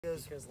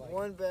Because like,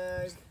 one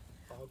bag.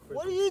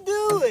 What are you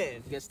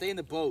doing? You gotta stay in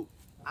the boat.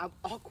 I'm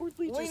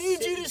awkwardly just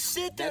need you to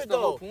sit there. That's the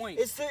whole point.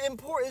 It's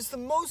the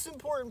most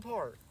important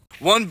part.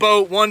 One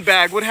boat, one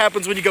bag. What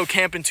happens when you go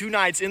camping 2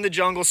 nights in the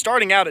jungle,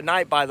 starting out at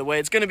night, by the way?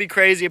 It's going to be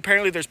crazy.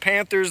 Apparently there's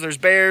panthers, there's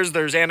bears,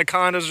 there's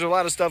anacondas, there's a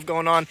lot of stuff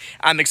going on.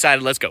 I'm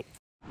excited. Let's go.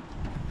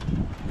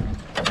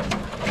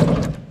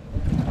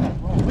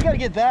 We got to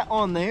get that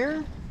on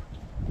there.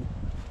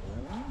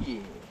 Oh,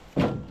 yeah.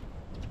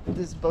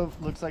 This boat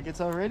looks like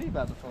it's already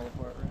about to fall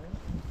apart, right?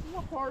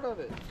 What part of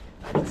it?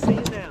 I can see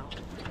it now.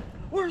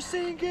 We're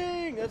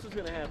sinking! That's what's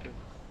going to happen.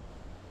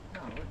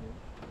 No, we're good.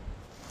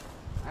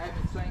 I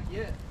haven't sank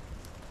yet.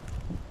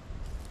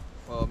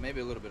 Well,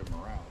 maybe a little bit of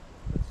morale.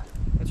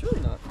 That's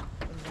really not.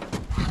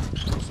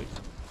 We'll see.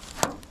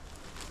 Oh,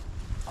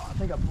 I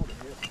think I pulled it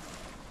here.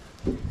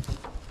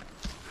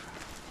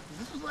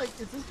 Is this like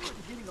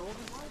getting old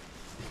in life?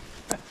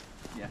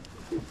 Yeah.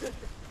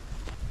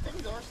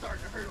 Things are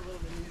starting to hurt a little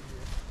bit easier.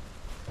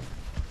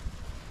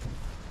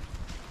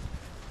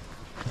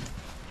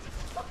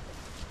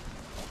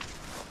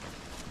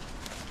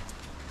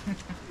 I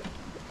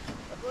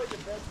feel like the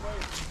best way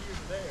is from here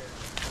to there.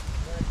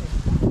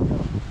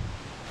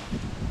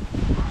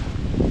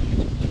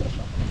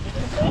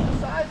 The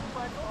size of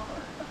my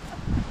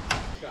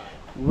car.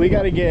 We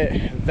got to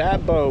get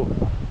that boat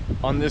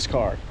on this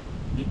car.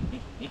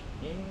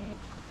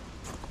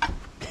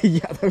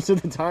 Yeah, those are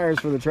the tires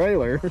for the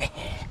trailer.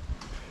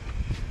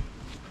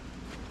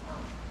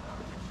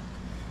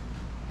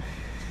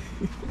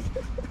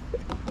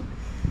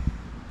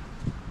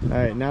 All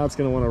right, now it's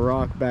going to want to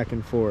rock back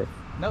and forth.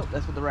 Nope,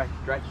 that's what the ratchet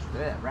strap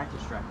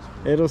is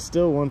for. It'll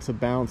still want to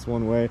bounce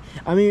one way.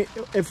 I mean,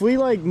 if we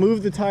like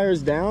move the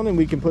tires down and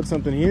we can put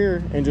something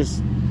here and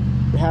just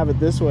have it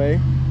this way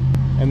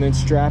and then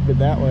strap it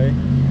that way.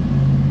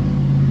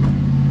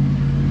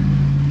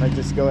 Like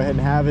just go ahead and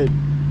have it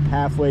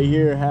halfway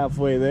here,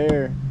 halfway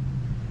there.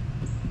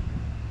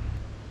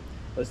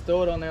 Let's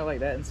throw it on there like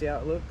that and see how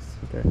it looks.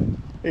 Okay,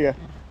 here you go.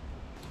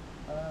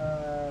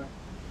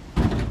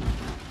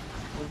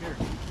 Look here.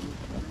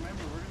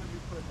 Remember, we're going to be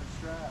putting a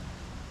strap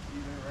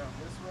either around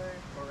this way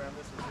or around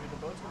this way. So the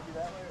boat's going to be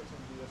that way or it's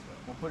going to be this way.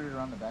 We'll put it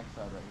around the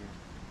backside right here.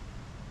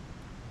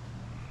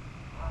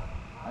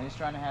 I'm just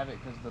trying to have it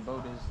because the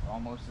boat is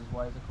almost as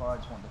wide as the car. I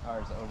just want the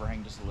tires to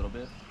overhang just a little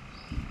bit.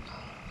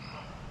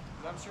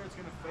 I'm sure it's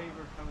going to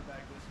favor coming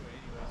back this way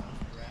anyways once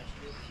we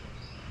ratchet it.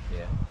 So.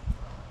 Yeah.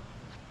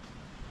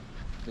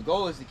 The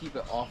goal is to keep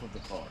it off of the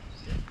car.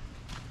 Yeah.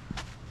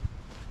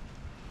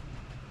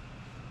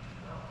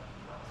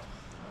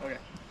 Okay.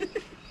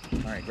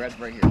 All right, grab it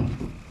right here.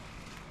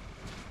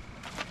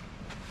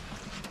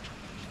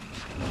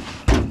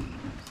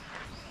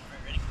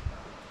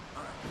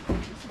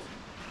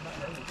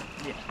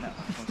 Yeah, no.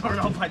 Start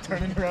off by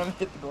turning around and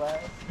hit the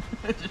glass.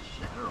 Just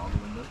shatter all the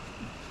windows.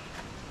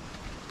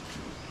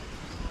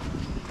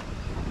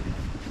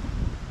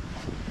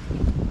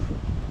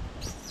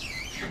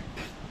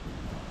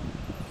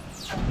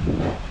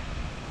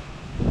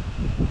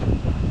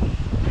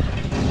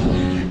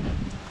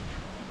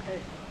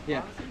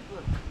 Yeah. Honestly,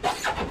 look.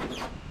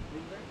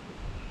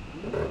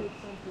 If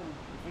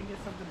we can get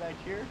something back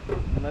here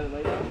and let it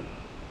lay down.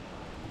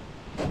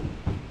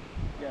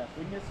 Yeah, if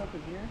we can get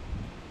something here.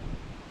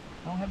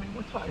 I don't have any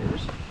more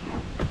tires.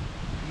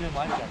 You have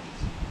life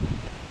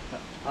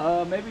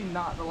jackets. Maybe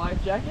not the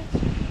life jackets.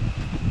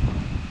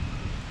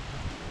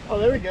 Oh,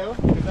 there we go.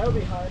 Because that would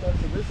be high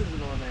enough so this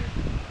isn't on there.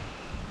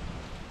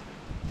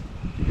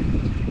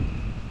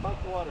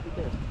 Fuck the water, who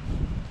cares?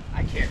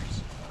 I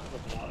cares.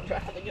 Try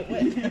to get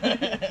wet.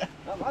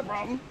 Not my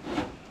problem.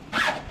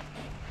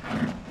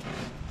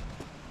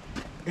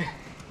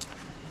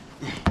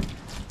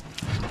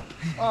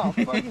 Oh,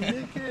 fucking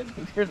dickhead.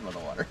 Who cares about the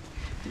water?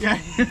 Yeah.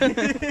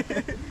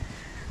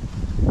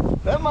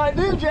 That might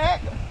do,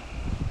 Jack.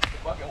 The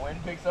fucking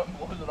wind picks up and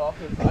blows it off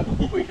to the side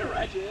before we can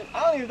ratchet it.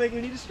 I don't even think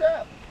we need a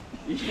strap.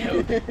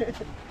 Yeah.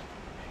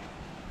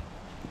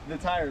 The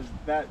tires,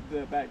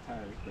 the back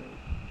tires, though.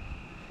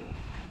 Cool.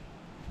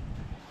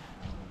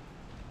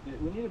 Yeah,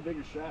 we need a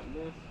bigger strap than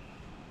this.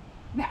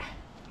 Nah.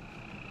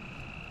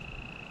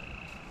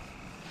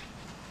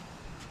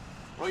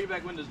 Roll your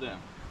back windows down.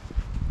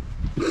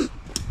 He's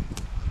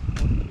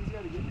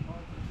got to get the car.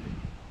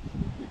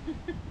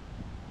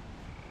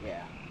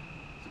 Yeah,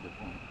 that's a good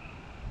point.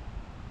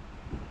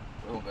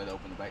 We won't be able to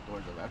open the back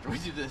doors up after we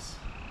do this.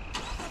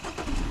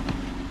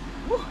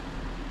 Woo.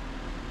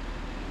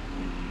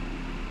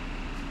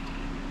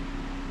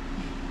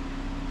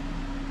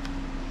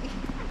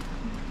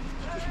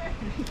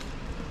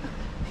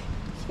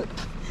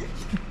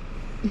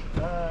 Here,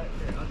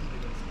 I'll just do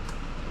this.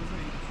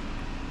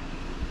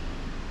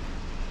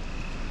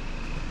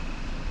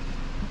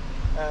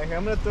 Here,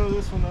 I'm gonna throw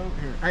this one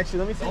over here. Actually,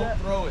 let me see that.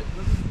 Don't throw it.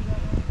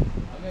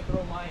 I'm gonna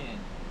throw my end.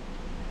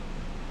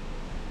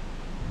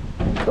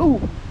 Ooh.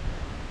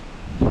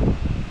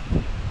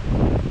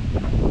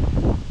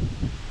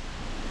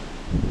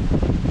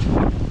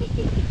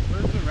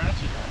 Where's the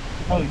ratchet?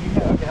 Oh, you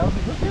have. Okay, I was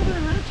like, what's the other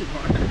ratchet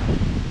part?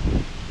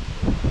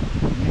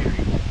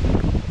 Mary.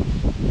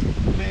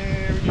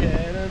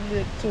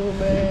 Little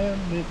lamb,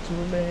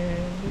 little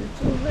lamb,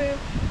 little lamb.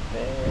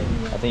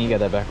 I think you got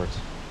that backwards.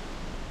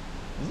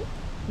 Is it?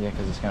 Yeah,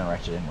 because it's kind of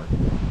ratchet inward.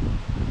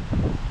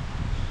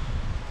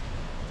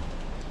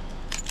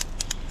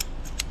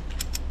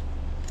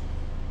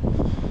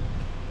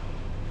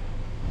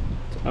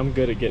 I'm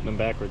good at getting them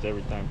backwards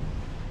every time.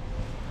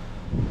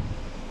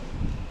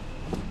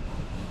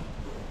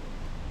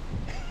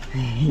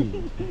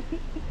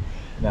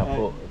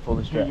 Now pull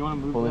the strap. You wanna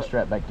move pull the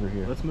strap back through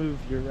here. Let's move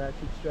your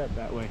ratchet strap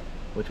that way.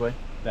 Which way?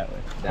 That way.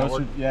 Downward?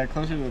 Closer, yeah,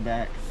 closer to the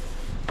back.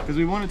 Because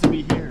we want it to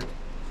be here.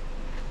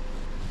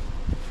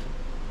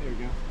 There we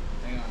go.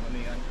 Hang on, let me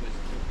untwist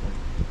it.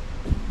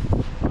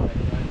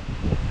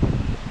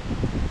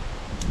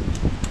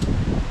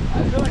 I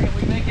feel like if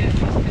we make it at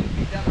least 10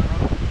 feet down the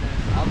road, then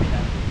I'll be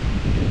happy.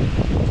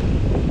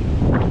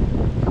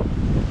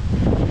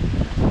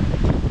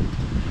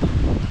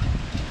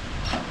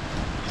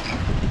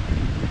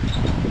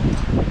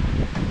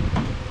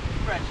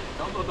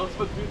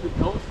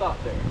 Don't stop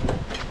there.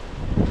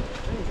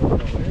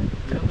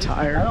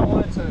 Tired. I don't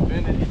want it to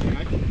bend anything.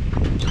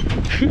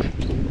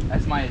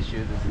 That's my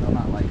issue. I'm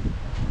not like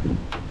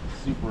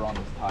super on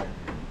this tire.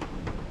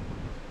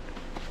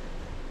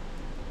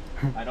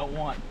 I don't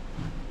want.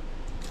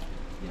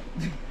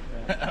 Yeah.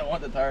 I don't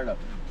want the tire to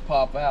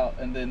pop out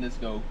and then this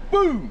go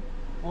boom.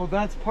 Well,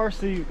 that's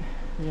partially.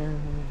 Yeah.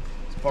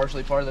 It's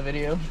partially part of the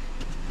video.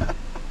 I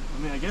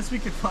mean, I guess we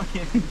could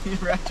fucking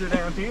ratchet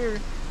down here.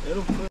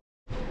 It'll put.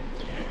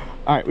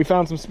 All right, we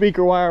found some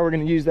speaker wire. We're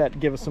gonna use that to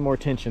give us some more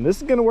tension. This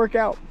is gonna work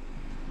out.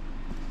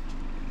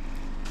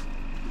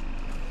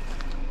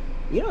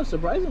 You know,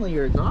 surprisingly,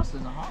 your exhaust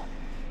isn't hot.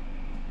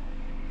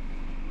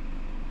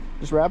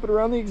 Just wrap it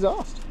around the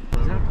exhaust.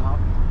 Is that a cop?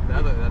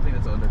 I think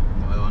that's an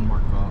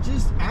unmarked cop.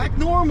 Just act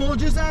normal.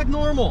 Just act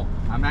normal.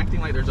 I'm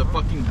acting like there's a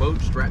fucking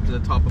boat strapped to the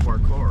top of our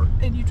car.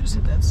 And you just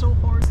hit that so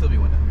hard. Still be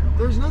winning here.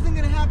 There's nothing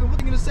gonna happen. What are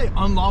they gonna say?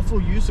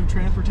 Unlawful use of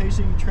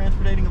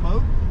transporting a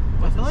boat?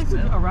 I feel like it's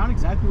around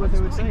exactly what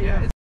they would say.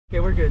 Yeah. Okay,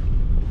 we're good.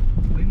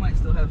 We might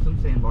still have some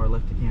sandbar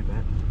left to camp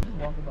at.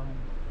 Walking behind.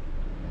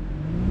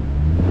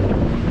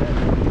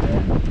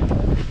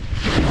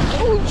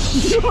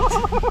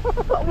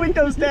 Oh,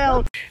 windows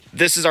down.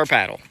 This is our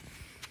paddle.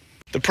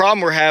 The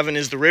problem we're having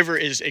is the river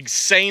is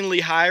insanely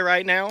high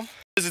right now.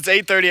 It's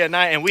 8:30 at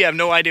night and we have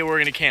no idea where we're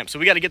gonna camp. So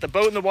we gotta get the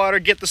boat in the water,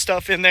 get the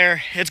stuff in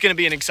there. It's gonna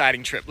be an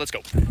exciting trip. Let's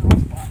go.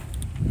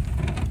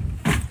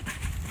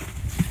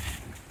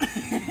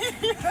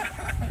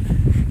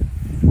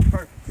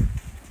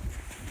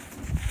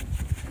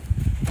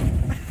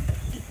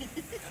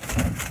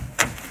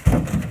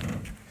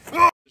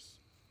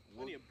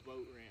 Plenty of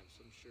boat ramps,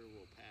 I'm sure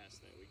we'll pass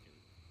that we can.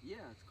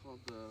 Yeah, it's called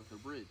the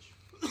bridge.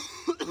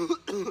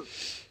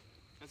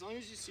 As long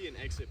as you see an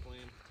exit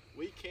plan,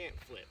 we can't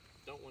flip.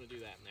 Don't want to do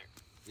that in there.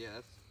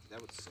 Yeah,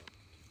 that would suck.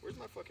 Where's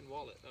my fucking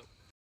wallet? Oh.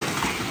 Hang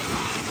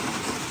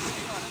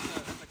on,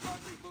 that's a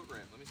concrete boat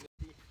ramp. Let me see.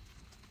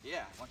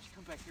 Yeah, why don't you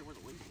come back here where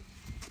the weight is?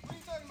 What are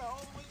you talking about?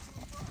 All the way to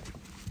the front.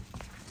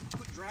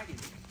 Quit dragging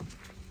me.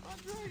 I'm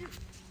dragging.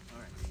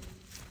 Alright.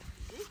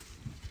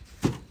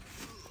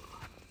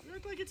 You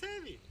act like it's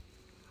heavy.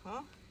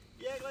 Huh?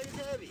 You act like it's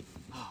heavy.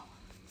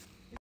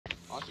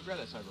 I'll have to grab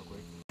that side real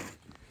quick.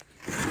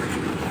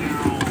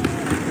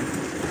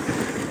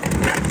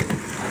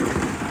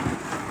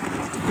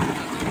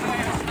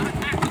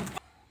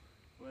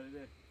 What is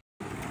it?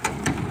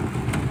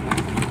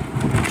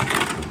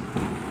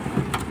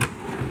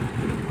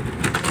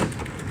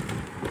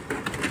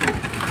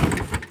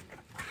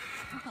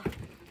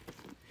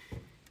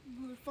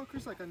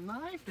 Motherfucker's like a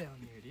knife down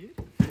here, dude.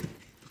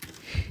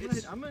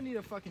 I'm gonna need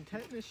a fucking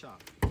tetanus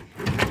shot.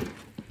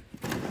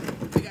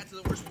 We got to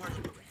the worst part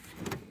of the ramp.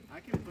 I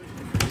can push it.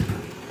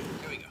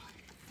 There we go.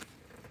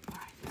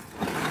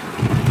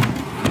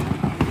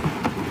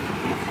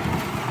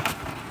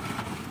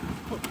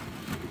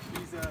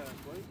 He's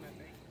floating, I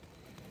think.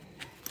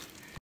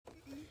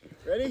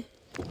 Ready?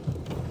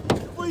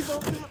 Please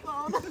don't flip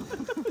on.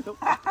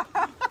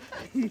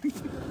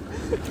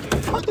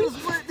 I'm gonna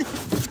split.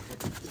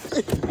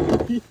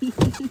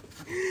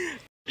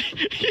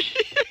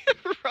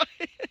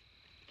 Right.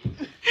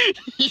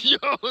 Yo,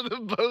 the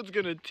boat's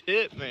gonna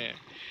tip, man.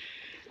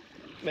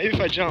 Maybe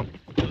if I jump.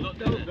 No.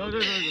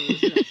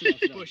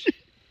 Push.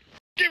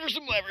 Give her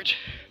some leverage.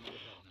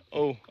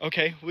 Oh,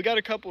 okay. We got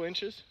a couple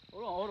inches.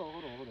 Hold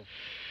on.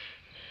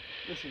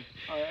 Listen,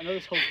 I know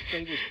this whole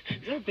thing was...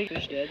 Is there a big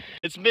fish dead?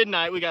 It's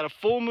midnight. We got a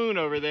full moon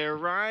over there.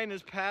 Ryan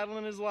is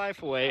paddling his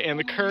life away, and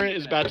the current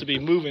is about to be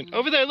moving.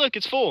 Over there, look,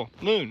 it's full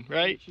moon,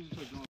 right?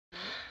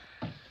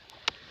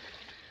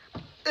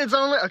 It's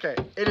only... Okay,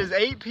 it is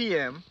 8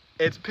 p.m.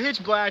 It's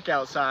pitch black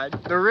outside.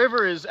 The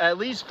river is at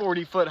least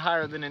 40 foot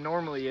higher than it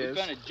normally is.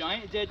 We found a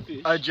giant dead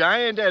fish. A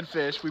giant dead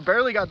fish. We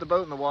barely got the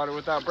boat in the water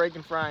without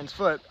breaking Ryan's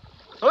foot.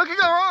 What could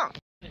go wrong?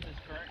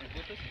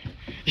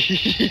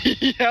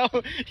 Yo,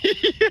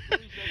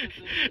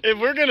 if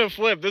we're gonna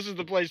flip, this is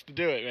the place to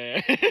do it,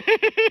 man.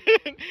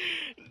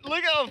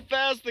 Look how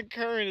fast the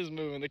current is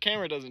moving. The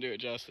camera doesn't do it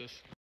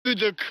justice. Dude,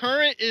 the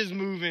current is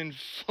moving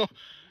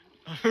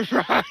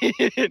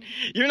Ryan,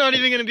 you're not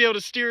even gonna be able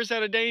to steer us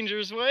out of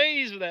dangerous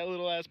ways with that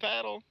little ass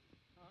paddle.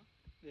 Huh?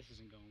 This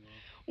isn't going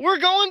well. We're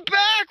going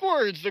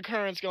backwards. The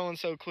current's going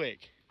so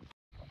quick.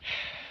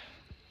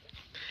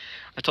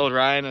 I told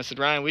Ryan, I said,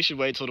 Ryan, we should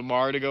wait till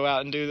tomorrow to go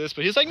out and do this.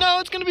 But he's like, no,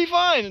 it's gonna be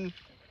fine. And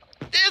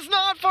it's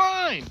not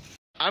fine.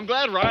 I'm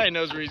glad Ryan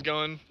knows where he's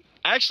going.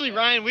 Actually,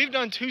 Ryan, we've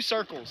done 2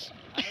 circles.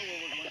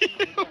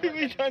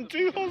 We've done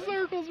 2 whole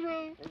circles,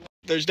 bro.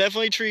 There's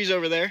definitely trees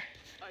over there.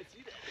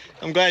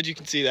 I'm glad you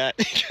can see that.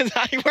 Because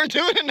we're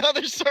doing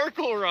another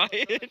circle,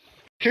 Ryan.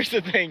 Here's the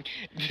thing.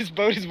 This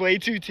boat is way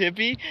too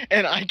tippy,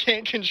 and I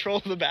can't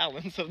control the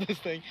balance of this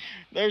thing.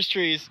 There's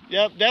trees.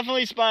 Yep,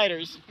 definitely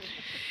spiders.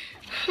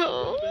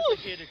 Oh.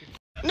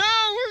 No,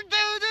 we're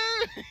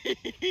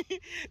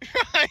dude.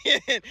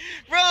 Ryan,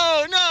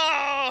 bro,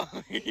 no.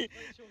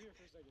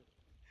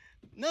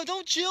 No,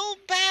 don't chill,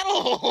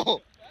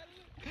 battle.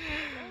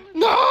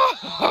 No.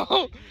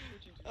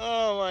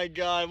 Oh my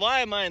God, why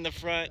am I in the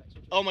front?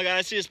 Oh my God,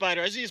 I see a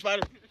spider. I see a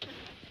spider.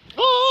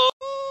 Oh,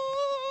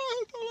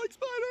 I don't like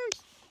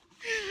spiders.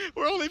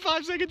 We're only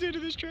 5 seconds into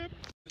this trip.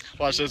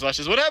 Watch this, watch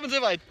this. What happens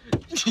if I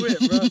quit,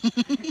 bro?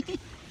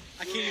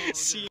 I can't even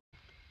see.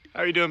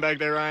 How are you doing back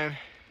there, Ryan?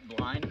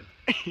 Blind.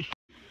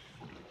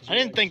 I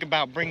didn't think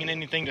about bringing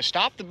anything to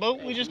stop the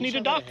boat. We just need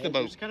to dock the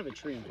boat. There's kind of a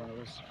tree in front of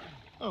us.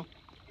 Oh.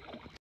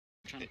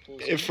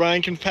 If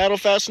Ryan can paddle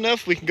fast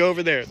enough, we can go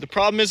over there. The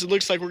problem is it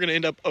looks like we're going to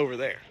end up over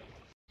there.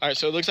 All right,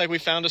 so it looks like we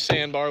found a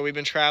sandbar. We've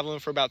been traveling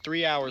for about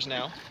 3 hours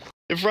now.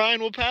 If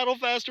Ryan will paddle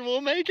faster,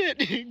 we'll make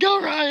it.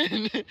 Go,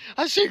 Ryan.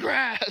 I see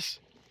grass.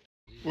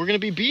 We're going to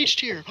be beached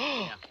here.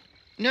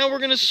 Now we're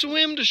going to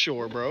swim to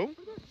shore, bro.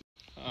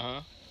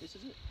 Uh-huh. This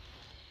is it.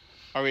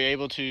 Are we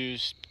able to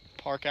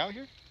park out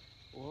here?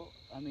 Well,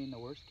 I mean, the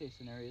worst case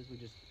scenario is we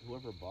just,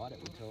 whoever bought it,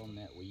 we tell them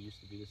that we used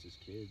to do this as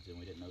kids and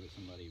we didn't know that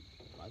somebody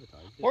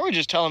privatized it. Or we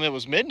just tell them it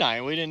was midnight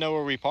and we didn't know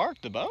where we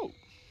parked the boat.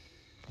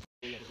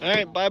 All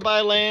right,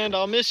 bye-bye land.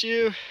 I'll miss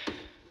you.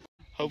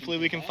 Hopefully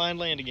we can find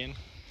land again.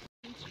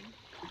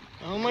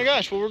 Oh my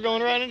gosh, well, we're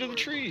going right into the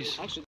trees.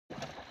 Actually,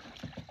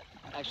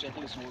 I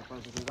think it's gonna work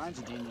perfectly. Ryan's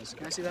a genius.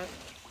 Can I see that?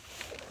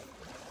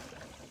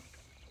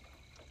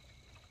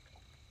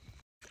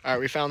 All right,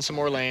 we found some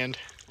more land.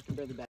 I can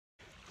barely back.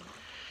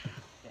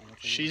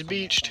 She's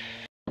beached.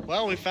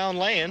 Well, we found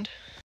land.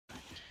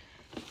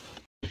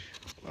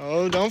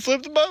 Oh, don't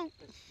flip the boat.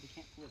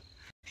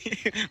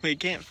 We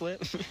can't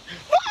flip.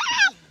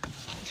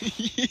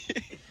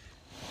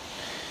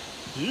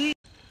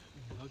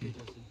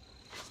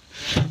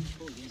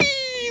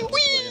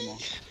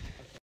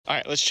 All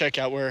right, let's check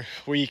out where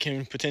you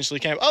can potentially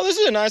camp. Oh, this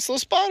is a nice little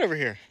spot over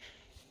here.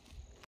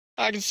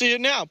 I can see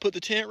it now. Put the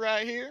tent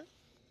right here.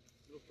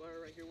 Little fire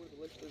right here where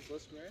the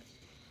list grass.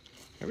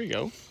 There we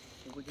go.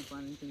 If we can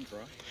find anything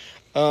dry.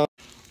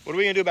 What are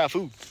we gonna do about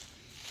food?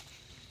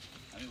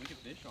 I mean, we can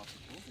fish off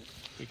the pool.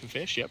 We can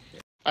fish, yep.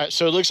 All right,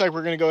 so it looks like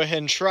we're gonna go ahead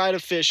and try to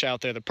fish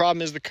out there. The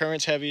problem is the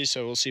current's heavy,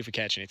 so we'll see if we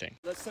catch anything.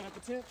 Let's set up a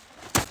tent.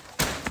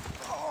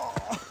 Oh,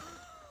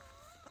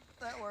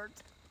 that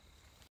worked.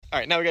 All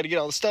right, now we got to get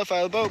all the stuff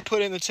out of the boat,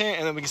 put it in the tent,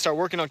 and then we can start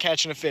working on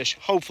catching a fish,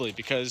 hopefully,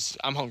 because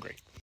I'm hungry.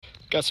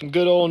 Got some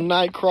good old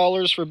night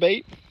crawlers for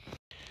bait.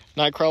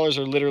 Night crawlers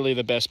are literally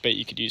the best bait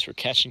you could use for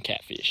catching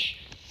catfish.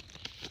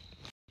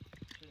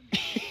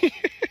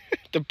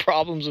 The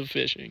problems of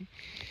fishing.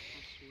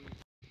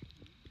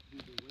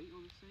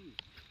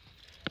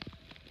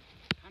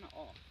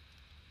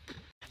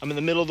 I'm in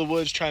the middle of the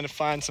woods trying to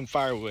find some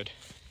firewood.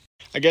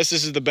 I guess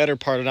this is the better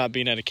part of not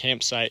being at a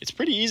campsite. It's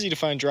pretty easy to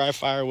find dry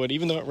firewood,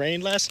 even though it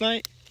rained last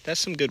night. That's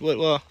some good wood.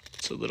 Well,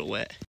 it's a little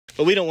wet.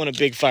 But we don't want a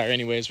big fire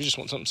anyways. We just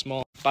want something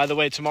small. By the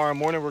way, tomorrow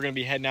morning we're going to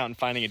be heading out and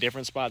finding a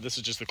different spot. This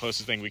is just the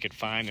closest thing we could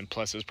find. And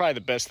plus, it's probably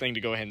the best thing to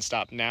go ahead and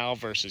stop now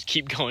versus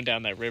keep going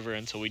down that river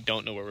until we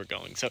don't know where we're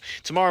going. So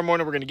tomorrow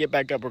morning we're going to get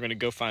back up. We're going to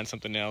go find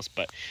something else.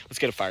 But let's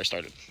get a fire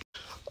started.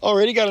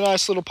 Already got a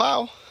nice little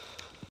pile.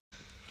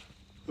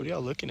 What are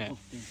y'all looking at?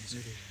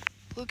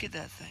 Look at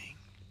that thing.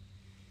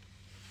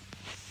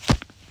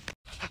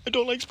 I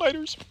don't like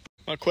spiders.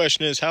 My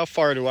question is, how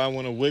far do I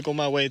want to wiggle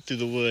my way through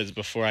the woods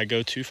before I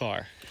go too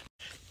far?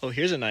 Oh,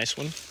 here's a nice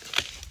one.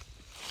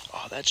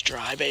 Oh, that's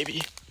dry,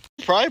 baby.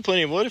 Probably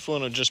plenty of wood if we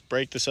want to just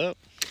break this up.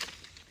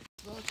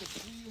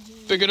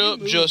 Pick it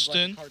up,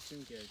 Justin.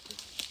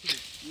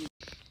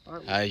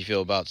 How do you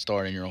feel about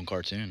starting your own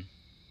cartoon?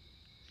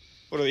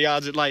 What are the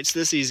odds it lights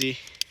this easy?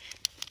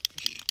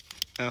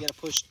 Oh. You gotta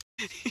push.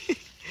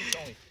 It's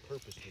only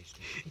purposely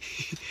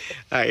stupid.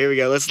 All right, here we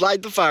go. Let's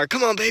light the fire.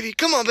 Come on, baby.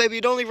 Come on, baby.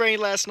 It only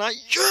rained last night.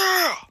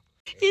 Yeah!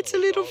 It's a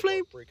little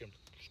flame.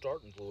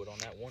 Starting fluid on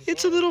that one.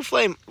 It's a little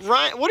flame.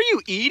 Ryan, what are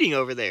you eating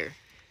over there?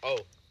 Oh.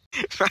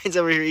 Ryan's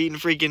over here eating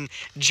freaking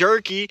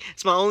jerky.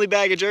 It's my only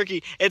bag of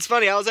jerky. It's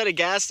funny, I was at a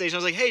gas station. I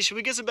was like, hey, should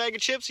we get some bag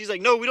of chips? He's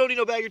like, no, we don't need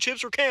no bag of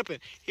chips. We're camping.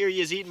 Here he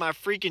is eating my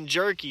freaking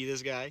jerky,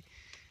 this guy.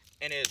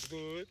 And it's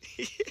good.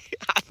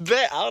 I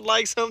bet I would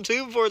like some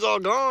too before it's all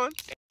gone.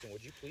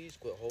 Would you please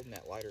quit holding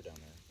that lighter down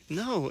there?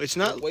 No, it's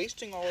not. We're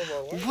wasting all of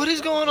our life. What is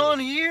going on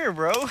here,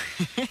 bro?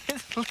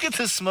 Look at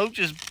the smoke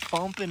just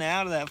pumping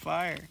out of that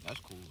fire.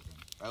 That's cool.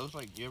 That looks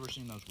like, you ever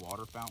seen those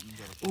water fountains?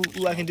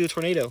 Ooh, I can do a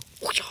tornado.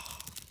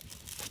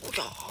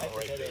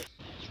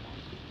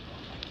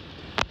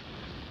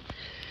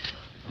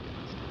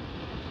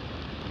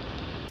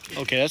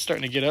 Okay, that's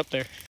starting to get up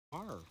there.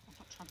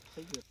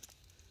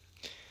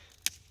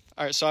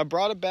 All right, so I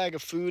brought a bag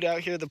of food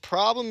out here. The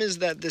problem is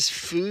that this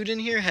food in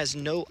here has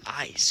no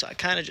ice, so I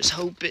kind of just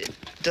hope it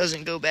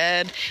doesn't go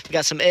bad. We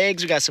got some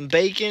eggs, we got some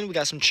bacon, we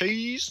got some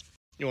cheese.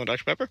 You want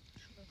Dr. Pepper?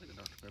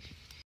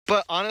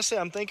 But honestly,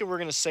 I'm thinking we're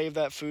going to save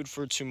that food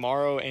for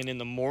tomorrow, and in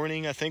the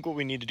morning, I think what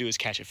we need to do is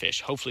catch a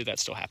fish. Hopefully that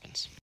still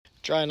happens.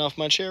 Drying off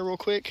my chair real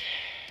quick.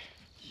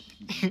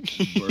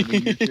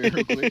 Burning your chair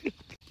real quick.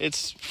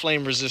 It's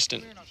flame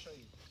resistant.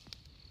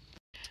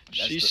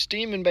 She's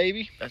steaming,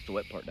 baby. That's the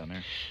wet part down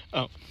there.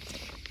 Oh.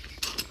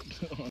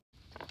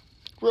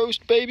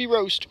 Roast, baby,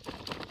 roast.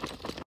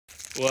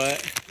 What?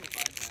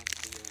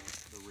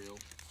 The real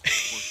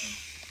portion.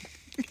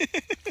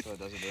 So it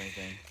doesn't do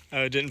anything.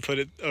 Oh, didn't put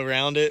it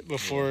around it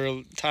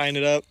before tying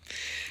it up.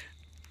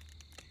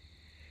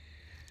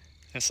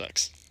 That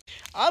sucks.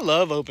 I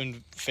love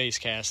open face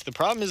casts. The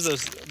problem is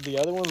the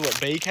other ones,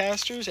 bait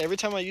casters, every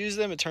time I use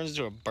them, it turns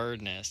into a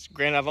bird nest.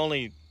 Granted, I've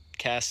only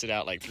cast it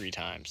out like 3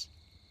 times.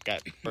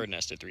 Got bird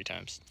nested 3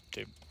 times,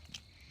 too.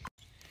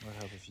 What would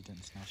help if you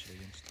didn't snatch it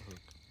against the hook?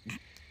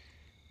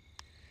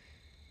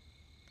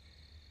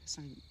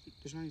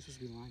 There's not even supposed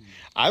to be line in it.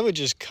 I would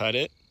just cut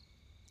it.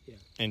 Yeah.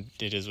 And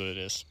it is what it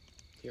is.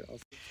 Here,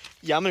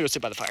 Yeah, I'm gonna go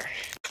sit by the fire.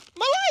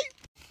 My light!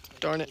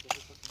 Darn it.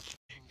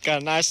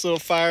 Got a nice little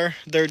fire.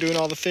 They're doing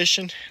all the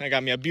fishing. I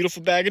got me a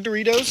beautiful bag of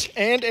Doritos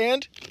and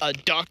a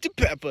Dr.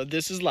 Pepper.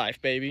 This is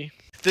life, baby.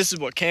 This is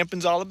what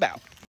camping's all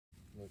about.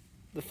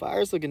 The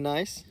fire's looking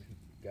nice.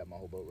 Got my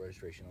whole boat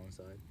registration on the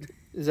side.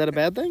 Is that a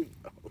bad thing?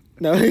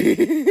 No. At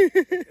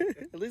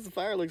least the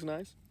fire looks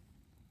nice.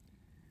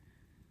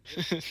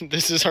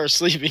 This is our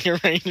sleeping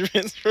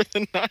arrangements for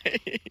the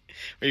night.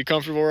 Are you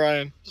comfortable,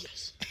 Ryan?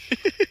 Yes.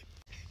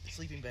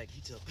 Sleeping bag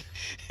heats up.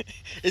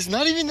 It's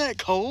not even that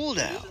cold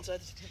out.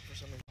 Inside this tent for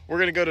some reason. We're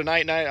gonna go to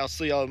night-night. I'll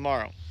see y'all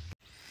tomorrow.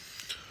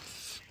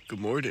 Good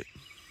morning.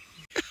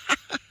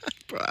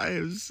 Bro, I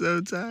am so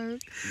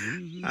tired.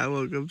 I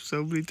woke up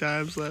so many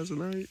times last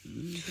night.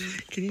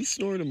 Can you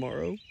snore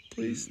tomorrow,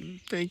 please?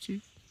 Thank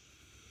you.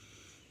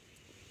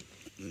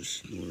 I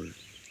snore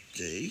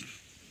day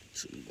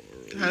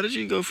tomorrow. How did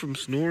you go from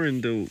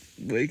snoring to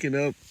waking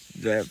up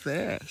that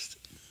fast?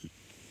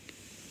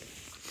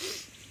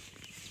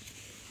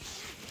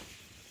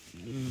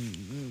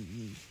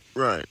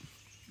 Right.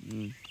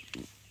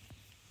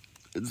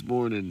 It's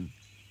morning.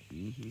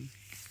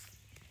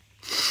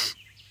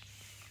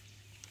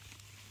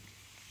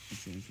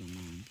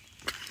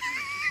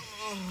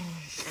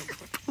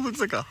 Looks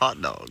like a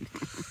hot dog.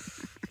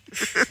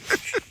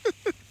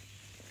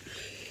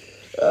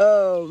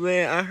 Oh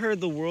man, I heard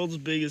the world's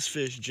biggest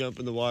fish jump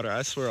in the water.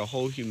 I swear a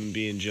whole human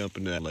being jumped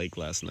into that lake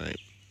last night.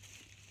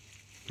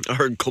 I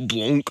heard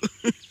kablunk.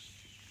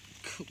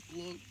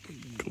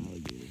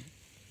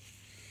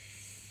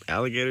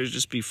 Alligators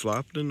just be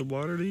flopping in the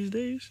water these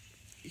days?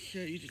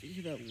 Yeah, you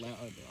hear that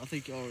loud. I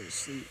think y'all are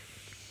asleep.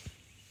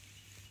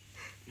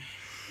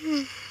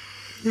 Way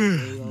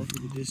off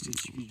in the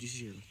distance, you can just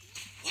hear.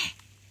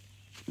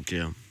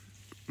 Yeah.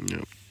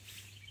 Yep.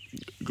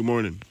 Good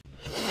morning.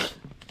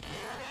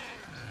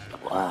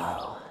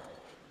 Wow.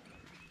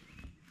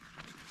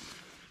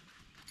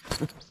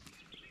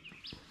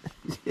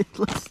 It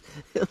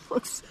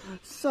looks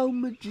so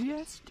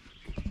majestic.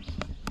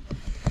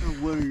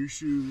 What are your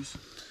shoes?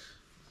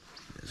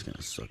 It's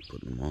gonna suck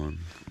putting them on.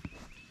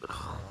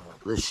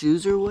 The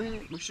shoes are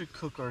wet? We should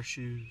cook our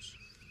shoes.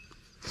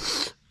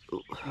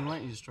 We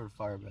might need to start a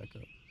fire back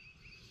up.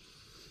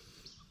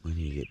 We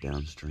need to get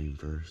downstream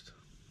first.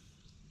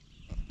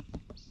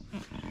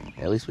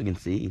 At least we can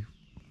see.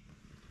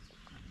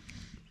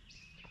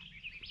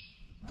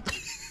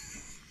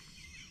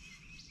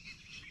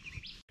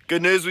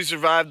 Good news, we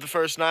survived the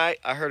first night.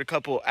 I heard a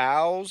couple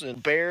owls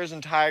and bears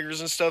and tigers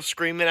and stuff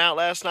screaming out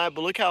last night,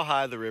 but look how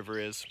high the river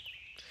is.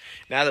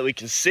 Now that we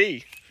can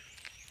see,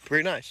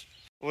 pretty nice.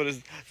 What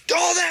is,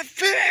 oh, that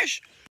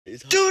fish!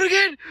 Do it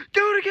again!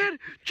 Do it again!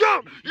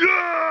 Jump!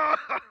 Yeah!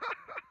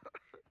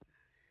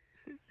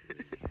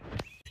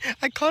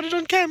 I caught it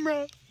on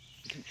camera.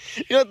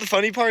 You know what the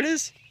funny part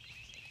is?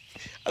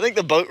 I think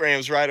the boat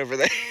ram's right over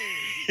there.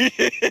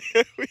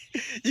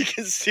 You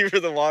can see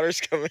where the water's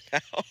coming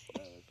out.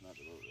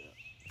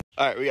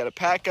 All right, we got to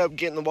pack up,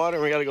 get in the water,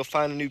 and we got to go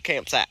find a new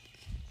campsite.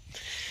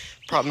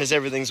 Problem is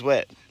everything's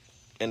wet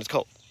and it's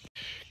cold.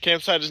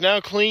 Campsite is now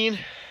clean.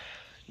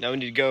 Now we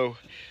need to go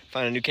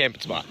find a new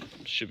camping spot.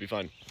 Should be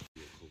fun.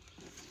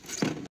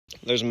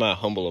 There's my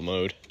humble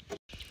mode.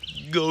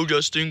 Go,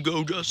 Justin,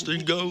 go,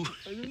 Justin, go.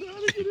 I don't know how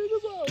to get in the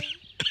boat.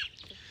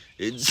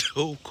 It's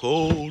so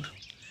cold.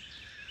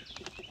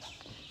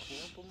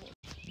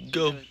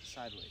 Go.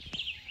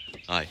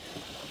 Aye.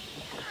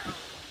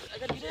 I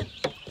gotta get in.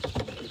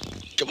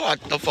 Come on,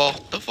 don't fall,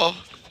 don't fall.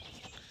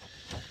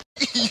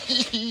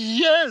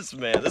 Yes,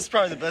 man. This is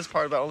probably the best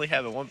part about only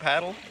having one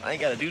paddle. I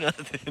ain't got to do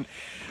nothing.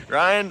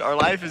 Ryan, our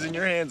life is in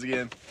your hands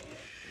again.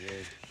 Yeah.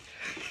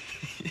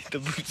 The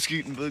boot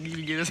scooting boogie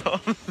to get us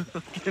home.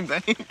 Get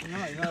back. You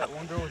know that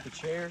one girl with the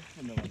chair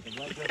and the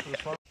black dress for the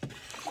farm?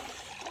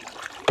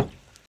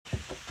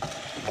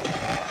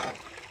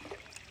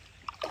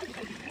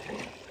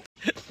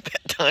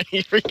 That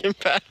tiny freaking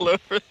paddle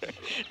over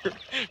there.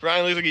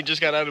 Ryan looks like he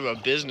just got out of a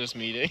business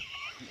meeting.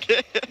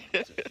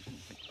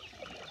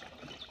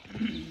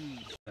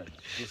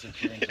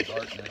 Disappear into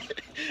darkness.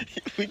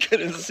 We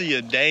couldn't see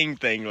a dang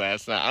thing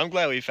last night. I'm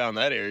glad we found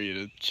that area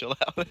to chill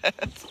out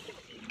at.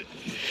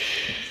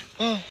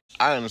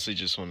 I honestly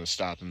just want to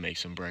stop and make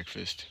some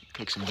breakfast.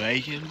 Cook some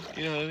bacon,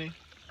 you know what I mean?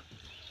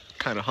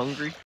 Kind of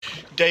hungry.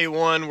 Day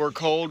one, we're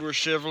cold, we're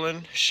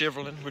shivering.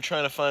 We're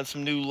trying to find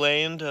some new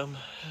land.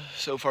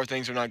 So far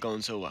things are not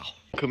going so well.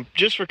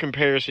 Just for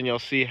comparison, y'all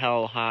see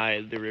how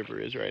high the river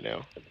is right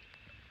now.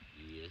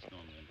 Yeah, it's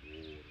normally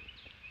underwater.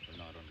 Or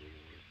not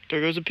underwater.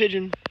 There goes a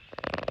pigeon.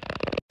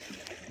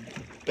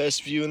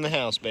 Best view in the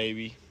house,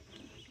 baby.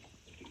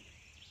 You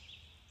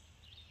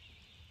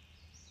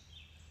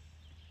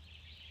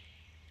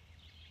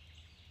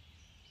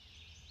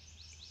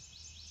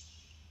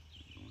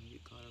want to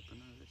get caught up in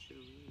that shit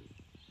over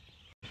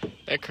there?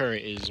 That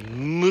current is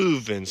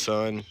moving,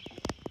 son.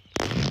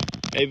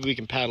 Maybe we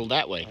can paddle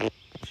that way.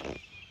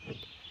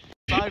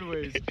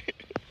 Sideways.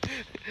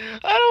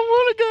 I don't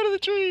want to go to the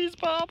trees,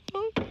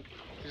 Papa.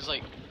 He's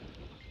like,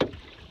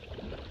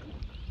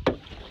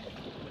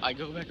 I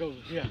go back over.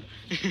 Yeah.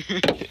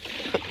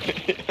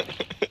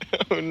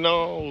 Oh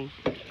no.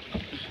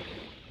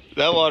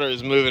 That water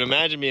is moving.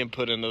 Imagine being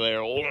put into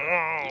there.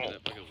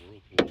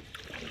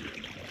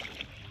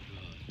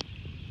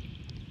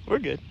 We're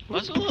good. Why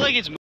does it look like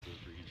it's moving?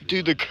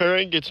 Dude, the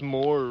current gets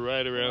more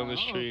right around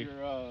this tree.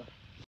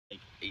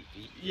 Like 8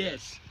 feet.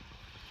 Yes.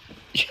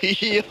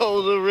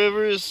 Yo, the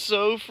river is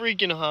so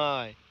freaking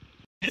high.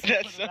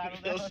 That sound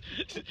feels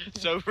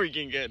so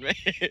freaking good, man.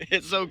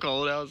 It's so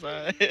cold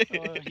outside.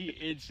 He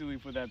instantly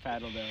put that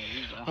paddle down.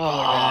 Oh,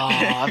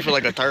 I feel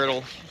like a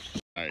turtle.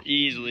 I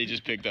easily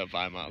just picked up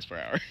 5 miles per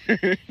hour.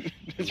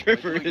 This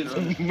river is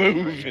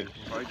moving.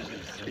 Probably just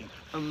gonna sink.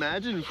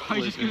 Imagine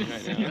Probably just flipping gonna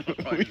right sink. now.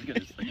 Probably just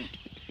gonna sink.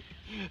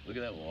 Look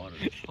at that water.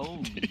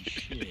 Holy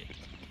shit.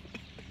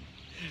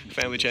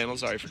 Family channel,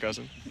 sorry for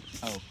cussing.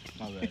 Oh,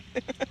 my bad.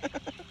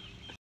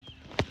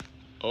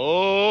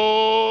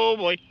 Oh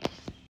boy.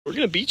 We're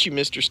gonna beat you,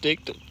 Mr.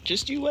 Stick.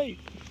 Just you wait.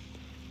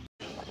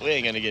 We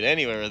ain't gonna get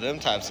anywhere with them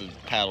types of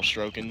paddle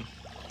stroking.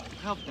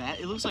 How bad?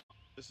 It looks like.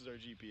 This is our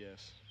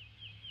GPS.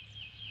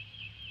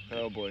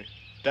 Oh boy.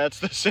 That's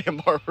the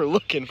sandbar we're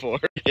looking for.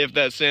 If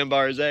that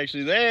sandbar is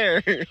actually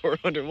there or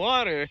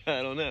underwater,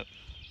 I don't know.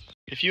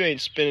 If you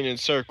ain't spinning in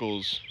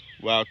circles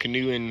while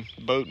canoeing,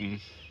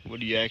 boating, what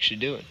are you actually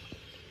doing?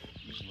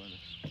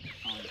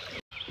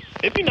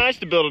 It'd be nice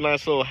to build a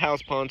nice little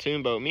house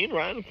pontoon boat. Me and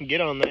Ryan can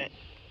get on that.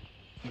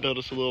 Build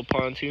us a little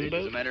pontoon It boat.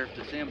 doesn't matter if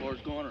the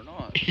sandbar's gone or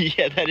not.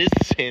 Yeah, that is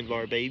the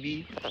sandbar,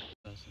 baby.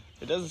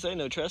 It doesn't say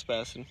no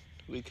trespassing.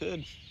 We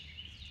could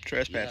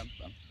trespass.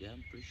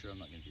 I'm pretty sure I'm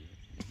not gonna do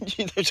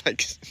that. There's like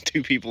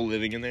 2 people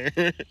living in there.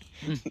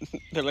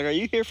 They're like, are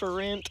you here for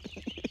rent?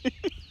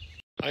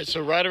 Alright,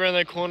 so right around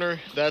that corner,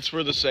 that's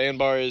where the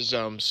sandbar is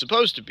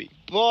supposed to be.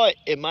 But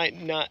it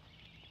might not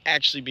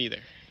actually be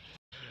there.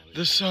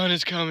 The sun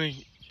is coming.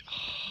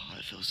 Oh,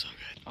 it feels so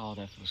good. Oh,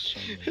 that feels so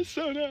good. It's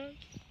so nice.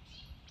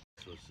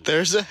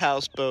 There's a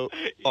houseboat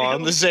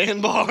on the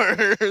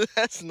sandbar.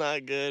 That's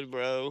not good,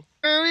 bro.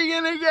 Where are we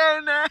gonna go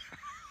now?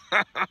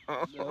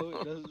 No,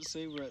 it doesn't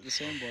say we're at the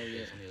sandbar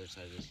yet. On the other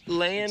side of this.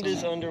 Land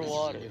is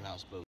underwater. This is a new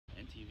houseboat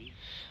and TV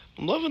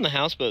I'm loving the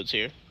houseboats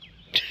here.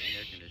 and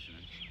air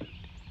conditioning.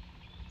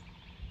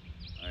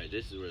 All right,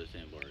 this is where the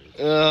sandbar is.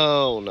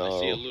 Oh I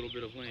see a no. little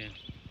bit of land.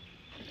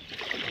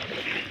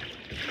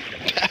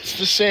 That's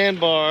the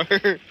sandbar.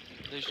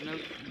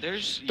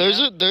 There's There's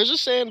a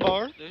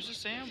sandbar. there's a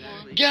sandbar.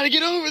 You gotta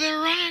get over there,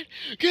 Ryan.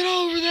 Get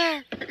over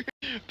there.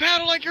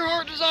 Paddle like your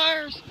heart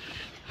desires.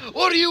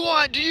 What do you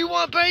want? Do you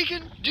want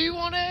bacon? Do you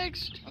want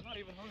eggs? I'm not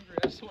even hungry.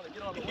 I just want to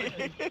get on the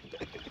land.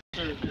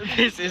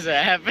 This isn't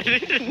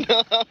happening.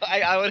 No,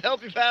 I would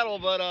help you paddle,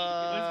 but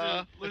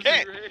I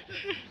can't.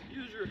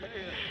 Use your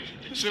hand.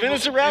 Spin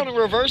us around and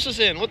reverse us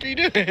in. What are you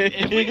doing?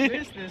 If we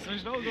miss this,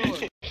 there's no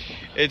going.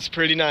 It's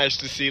pretty nice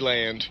to see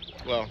land.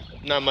 Well,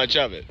 not much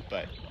of it,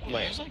 but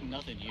land. There's like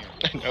nothing here.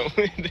 I know.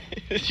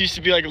 It used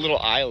to be like a little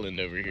island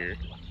over here.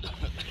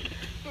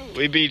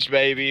 We beached,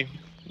 baby.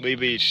 We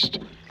beached.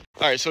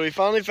 All right, so we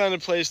finally found a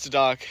place to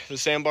dock. The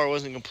sandbar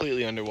wasn't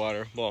completely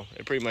underwater. Well,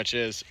 it pretty much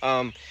is.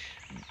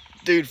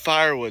 Dude,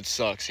 firewood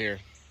sucks here.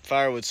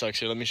 Firewood sucks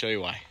here. Let me show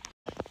you why.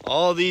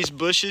 All these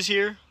bushes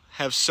here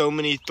have so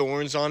many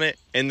thorns on it,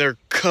 and they're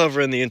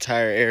covering the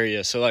entire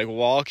area. So like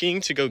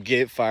walking to go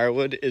get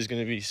firewood is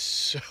gonna be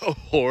so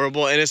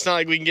horrible. And it's not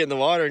like we can get in the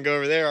water and go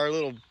over there. Our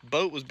little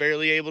boat was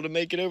barely able to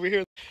make it over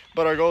here.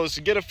 But our goal is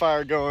to get a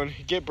fire going,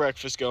 get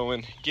breakfast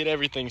going, get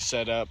everything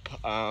set up.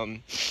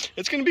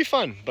 It's gonna be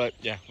fun, but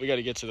yeah, we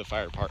gotta get to the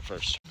fire part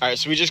first. All right,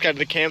 so we just got to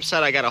the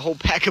campsite. I got a whole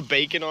pack of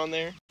bacon on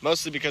there,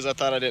 mostly because I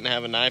thought I didn't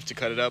have a knife to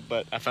cut it up,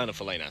 but I found a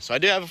fillet knife. So I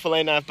do have a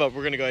fillet knife, but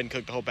we're gonna go ahead and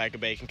cook the whole pack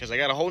of bacon because I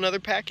got a whole nother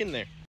pack in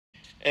there.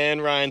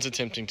 And Ryan's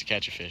attempting to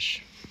catch a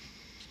fish.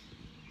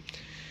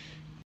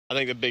 I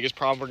think the biggest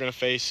problem we're gonna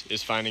face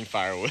is finding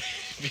firewood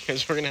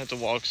because we're gonna have to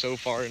walk so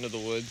far into the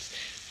woods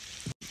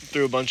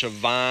through a bunch of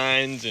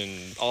vines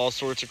and all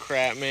sorts of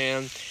crap,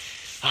 man.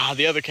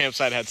 The other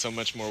campsite had so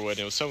much more wood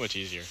and it was so much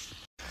easier.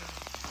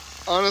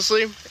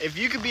 Honestly, if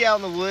you could be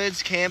out in the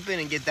woods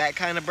camping and get that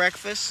kind of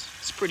breakfast,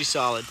 it's pretty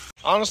solid.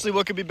 Honestly,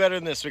 what could be better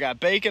than this? We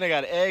got bacon, I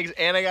got eggs,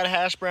 and I got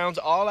hash browns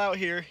all out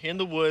here in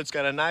the woods.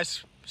 Got a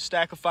nice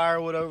stack of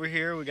firewood over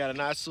here. We got a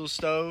nice little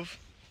stove.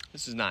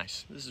 This is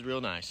nice. This is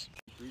real nice.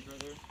 Trees right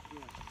there?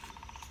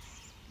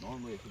 Yeah.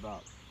 Normally it's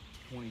about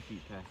 20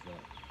 feet past that.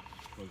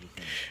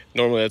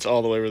 Normally that's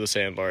all the way where the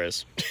sandbar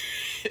is.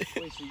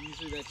 Wait, so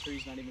usually that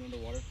tree's not even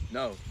underwater?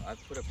 No, I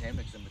put up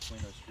hammocks in between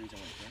those trees and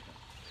went camping.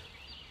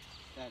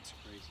 That's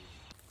crazy.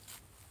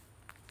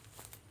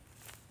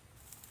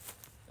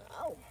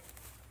 Ow.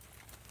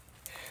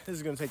 This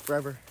is gonna take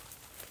forever.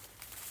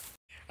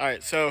 All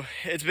right, so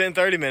it's been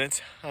 30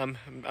 minutes. I'm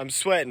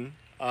sweating,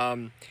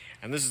 and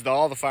this is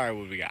all the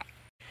firewood we got.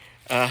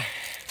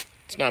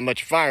 It's not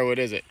much firewood,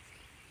 is it?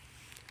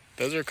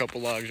 Those are a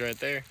couple logs right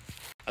there.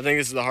 I think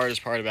this is the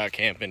hardest part about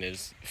camping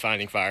is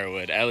finding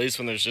firewood, at least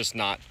when there's just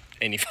not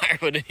any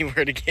firewood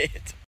anywhere to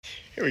get.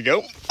 Here we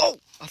go. Oh,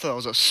 I thought it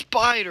was a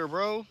spider,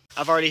 bro.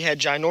 I've already had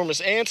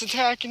ginormous ants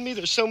attacking me.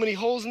 There's so many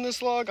holes in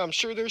this log. I'm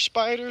sure there's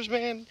spiders,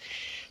 man.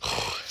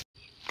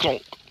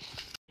 Clonk.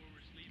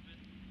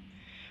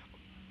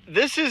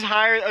 This is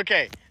higher,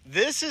 okay,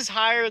 this is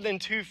higher than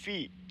 2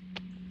 feet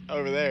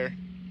over there.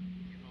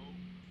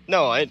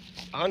 No, it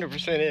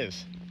 100%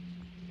 is.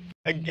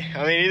 I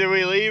mean, either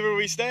we leave or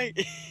we stay.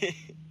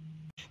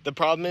 The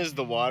problem is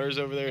the water's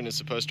over there and it's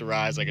supposed to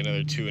rise like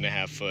another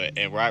 2.5 foot.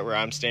 And right where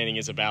I'm standing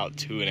is about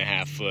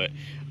 2.5 foot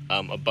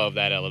above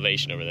that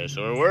elevation over there.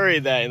 So we're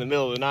worried that in the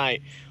middle of the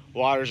night,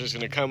 water's just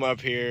gonna come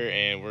up here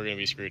and we're gonna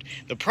be screwed.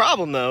 The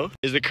problem though,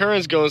 is the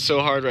current's going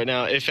so hard right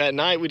now. If at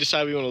night we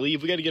decide we wanna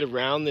leave, we gotta get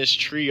around this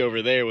tree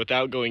over there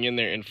without going in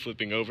there and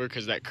flipping over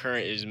because that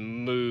current is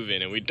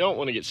moving and we don't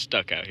wanna get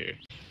stuck out here.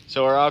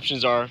 So our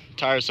options are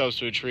tie ourselves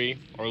to a tree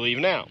or leave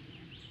now.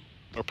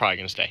 We're probably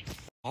gonna stay.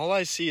 All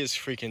I see is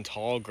freaking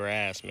tall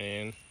grass,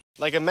 man.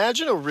 Like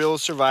imagine a real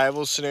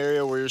survival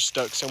scenario where you're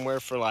stuck somewhere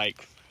for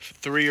like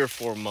 3 or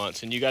 4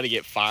 months and you gotta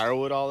get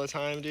firewood all the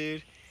time,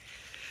 dude.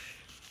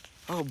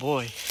 Oh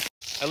boy.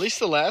 At least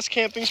the last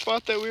camping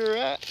spot that we were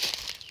at,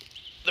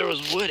 there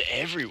was wood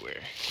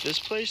everywhere. This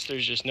place,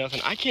 there's just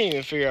nothing. I can't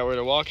even figure out where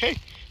to walk. Hey,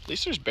 at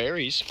least there's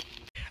berries.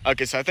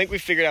 Okay, so I think we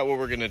figured out what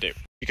we're gonna do.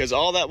 Because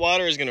all that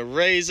water is gonna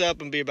raise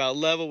up and be about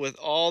level with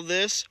all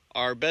this,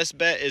 our best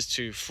bet is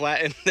to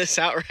flatten this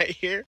out right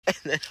here. And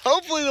then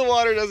hopefully the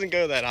water doesn't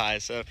go that high.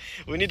 So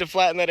we need to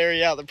flatten that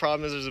area out. The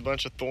problem is there's a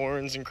bunch of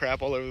thorns and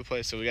crap all over the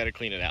place, so we gotta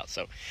clean it out.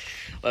 So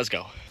let's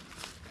go.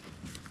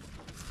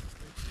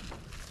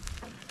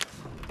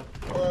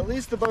 Well, at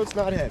least the boat's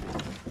not heavy.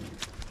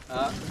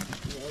 Yeah,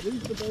 at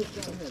least the boat's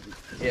not heavy.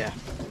 Yeah.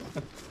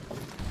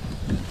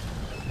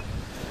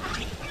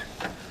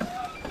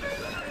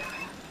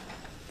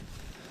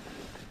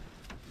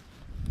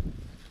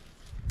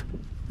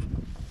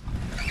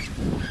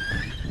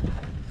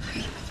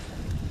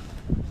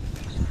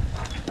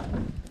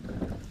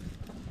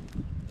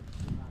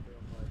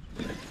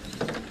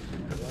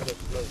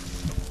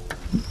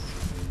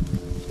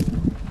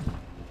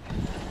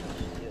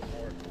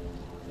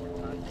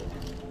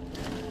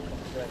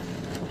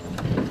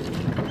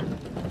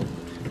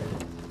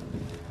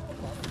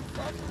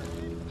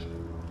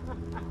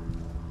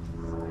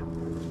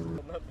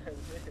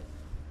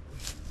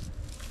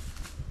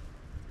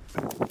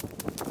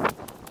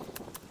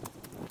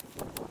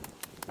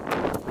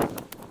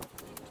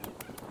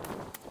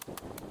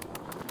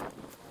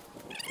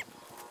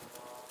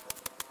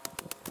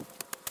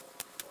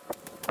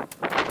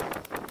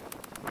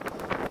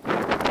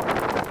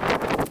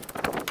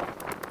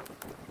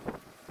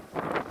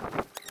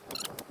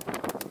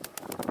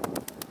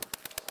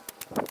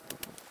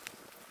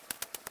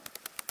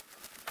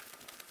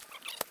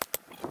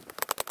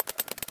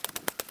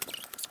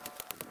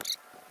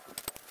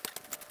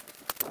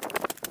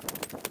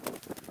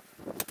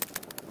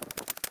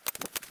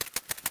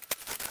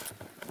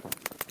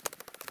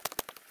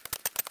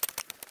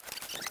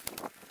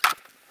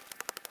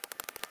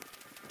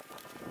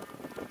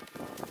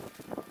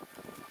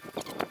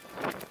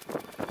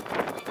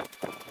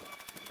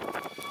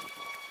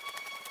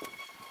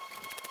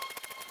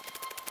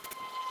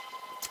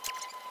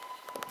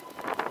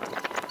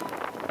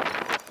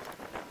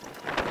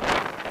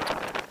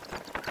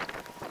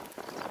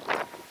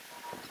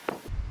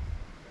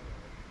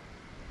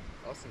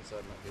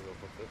 inside might be a little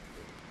fit.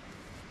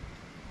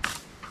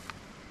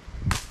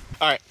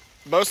 All right,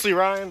 mostly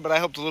Ryan, but I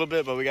helped a little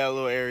bit, but we got a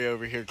little area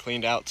over here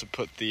cleaned out to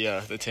put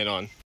the tent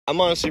on. I'm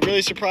honestly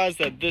really surprised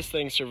that this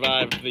thing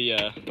survived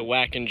the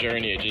whacking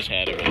journey it just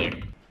had over there.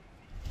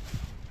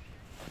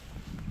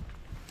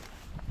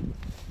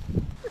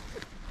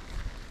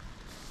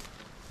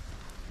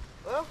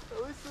 Well,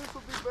 at least this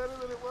will be better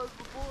than it was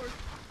before.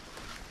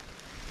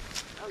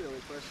 Now the only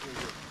question is,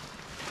 is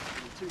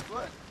it 2 foot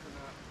or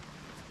not?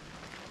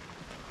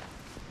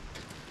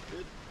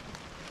 Good.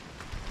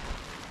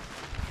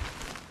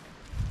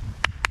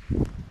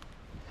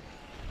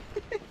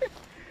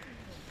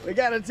 We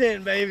got a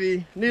tent,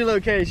 baby. New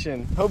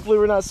location. Hopefully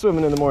we're not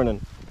swimming in the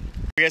morning.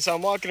 Okay, so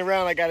I'm walking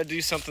around. I got to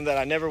do something that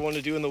I never want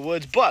to do in the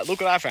woods, but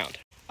look what I found.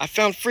 I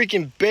found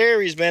freaking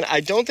berries, man. I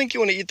don't think you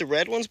want to eat the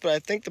red ones, but I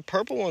think the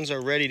purple ones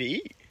are ready to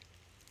eat.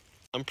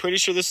 I'm pretty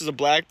sure this is a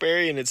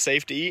blackberry and it's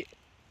safe to eat.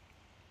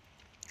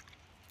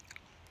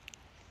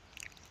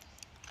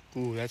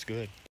 Ooh, that's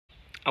good.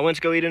 I went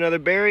to go eat another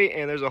berry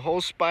and there's a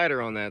whole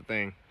spider on that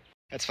thing.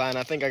 That's fine.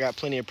 I think I got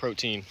plenty of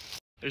protein.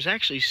 There's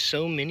actually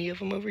so many of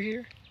them over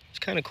here. It's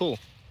kind of cool.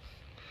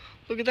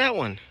 Look at that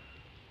one.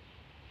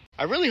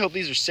 I really hope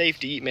these are safe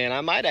to eat, man.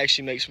 I might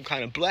actually make some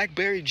kind of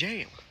blackberry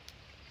jam.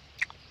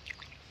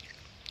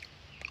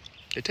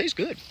 It tastes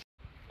good.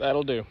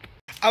 That'll do.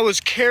 I was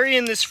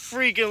carrying this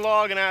freaking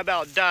log and I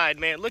about died,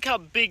 man. Look how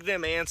big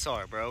them ants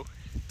are, bro.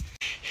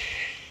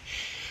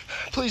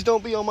 Please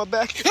don't be on my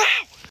back.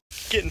 Ow!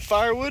 Getting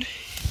firewood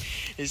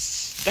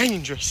is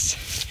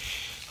dangerous.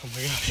 Oh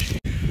my gosh.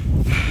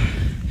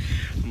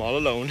 I'm all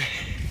alone.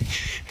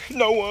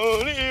 No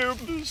one here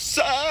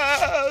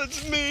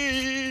besides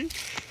me.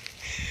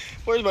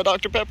 Where's my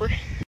Dr. Pepper?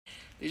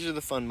 These are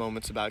the fun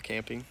moments about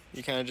camping.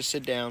 You kind of just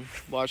sit down,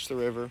 watch the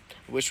river.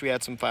 I wish we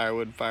had some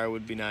firewood.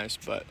 Firewood would be nice,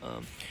 but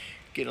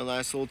getting a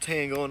nice little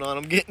tan going on.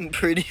 I'm getting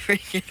pretty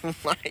freaking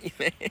white,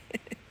 man.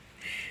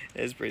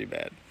 It's pretty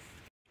bad.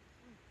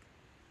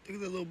 Look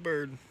at that little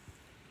bird.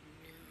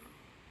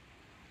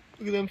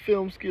 Look at them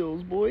film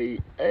skills, boy.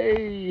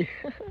 Hey.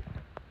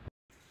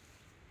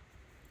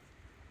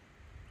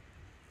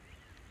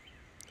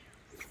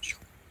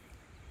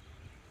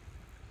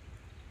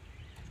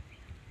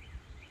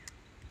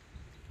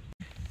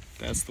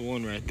 That's the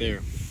one right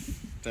there.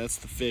 That's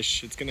the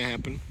fish. It's gonna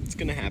happen. It's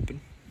gonna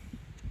happen.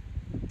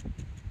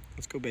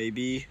 Let's go,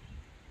 baby.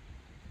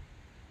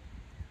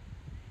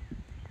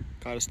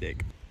 Caught a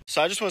stick.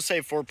 So I just want to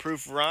say for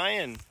proof,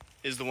 Ryan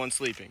is the one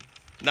sleeping.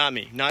 Not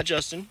me, not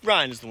Justin.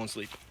 Ryan is the one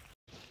sleeping.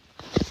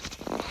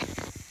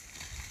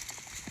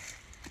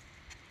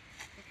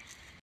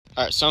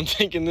 All right, so I'm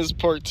thinking this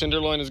pork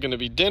tenderloin is gonna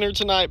be dinner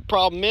tonight.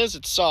 Problem is,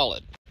 it's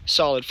solid.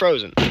 Solid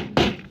frozen.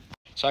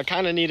 So I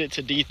kind of need it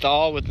to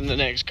de-thaw within the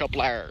next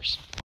couple hours.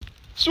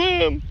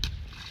 Swim!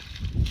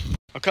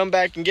 I'll come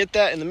back and get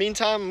that. In the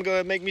meantime, I'm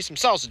going to make me some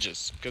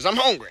sausages because I'm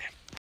hungry.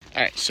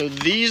 All right, so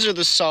these are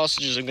the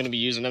sausages I'm going to be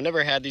using. I've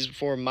never had these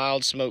before.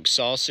 Mild smoked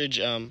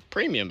sausage,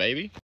 premium,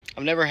 baby.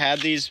 I've never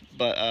had these,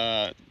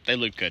 but they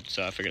look good,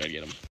 so I figured I'd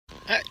get them.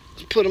 All right,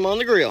 let's put them on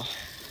the grill.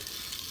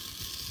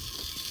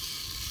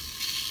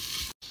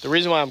 The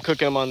reason why I'm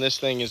cooking them on this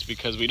thing is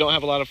because we don't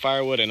have a lot of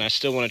firewood and I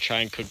still want to try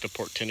and cook the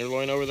pork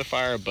tenderloin over the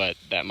fire, but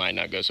that might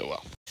not go so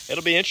well.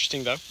 It'll be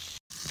interesting though.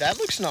 That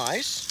looks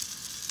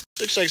nice.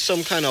 Looks like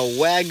some kind of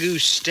Wagyu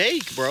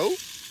steak, bro.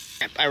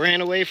 I ran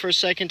away for a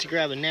second to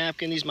grab a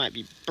napkin. These might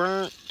be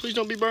burnt. Please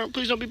don't be burnt.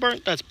 Please don't be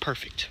burnt. That's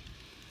perfect.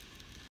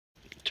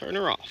 Turn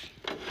her off.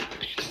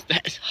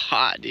 That's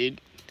hot,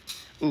 dude.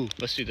 Ooh,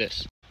 let's do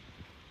this.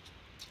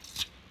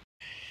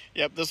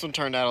 Yep, this one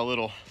turned out a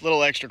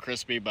little extra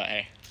crispy, but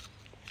hey.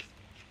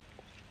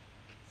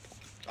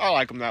 I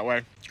like them that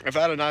way. If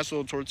I had a nice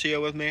little tortilla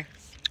with me,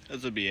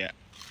 this would be it.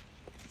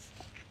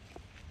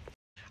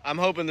 I'm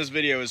hoping this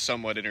video is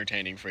somewhat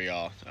entertaining for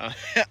y'all.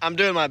 I'm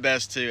doing my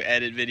best to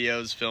edit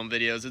videos, film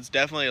videos. It's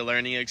definitely a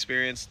learning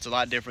experience. It's a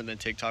lot different than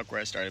TikTok where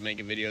I started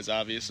making videos,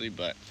 obviously,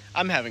 but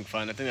I'm having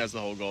fun. I think that's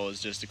the whole goal, is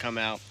just to come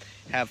out,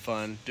 have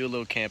fun, do a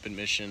little camping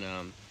mission.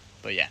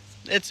 But yeah,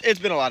 it's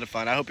been a lot of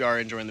fun. I hope y'all are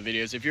enjoying the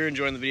videos. If you're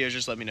enjoying the videos,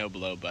 just let me know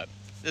below, but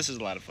this is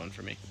a lot of fun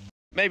for me.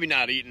 Maybe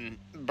not eating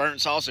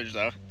burnt sausage,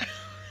 though.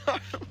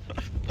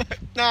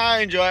 Nah, I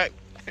enjoy it.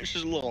 It's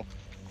just a little,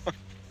 it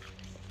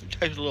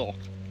tastes a little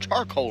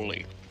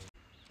charcoal-y.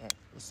 All right,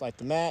 let's light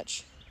the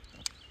match.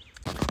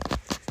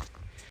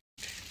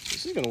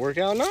 This is gonna work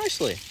out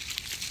nicely.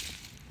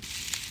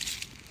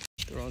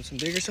 Throw on some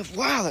bigger stuff.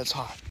 Wow, that's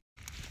hot.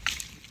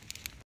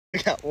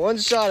 I got one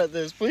shot at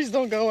this. Please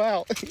don't go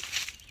out.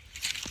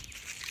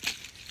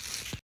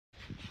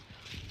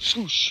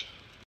 Swoosh.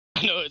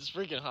 I know it's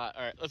freaking hot.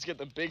 All right, let's get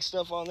the big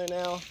stuff on there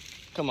now.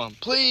 Come on,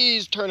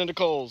 please turn into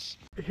coals.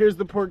 Here's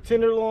the pork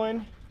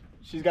tenderloin.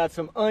 She's got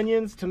some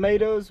onions,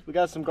 tomatoes. We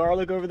got some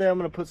garlic over there. I'm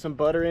gonna put some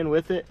butter in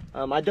with it.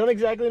 I don't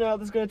exactly know how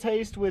this is gonna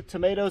taste with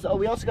tomatoes. Oh,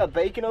 we also got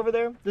bacon over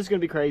there. This is gonna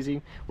be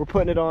crazy. We're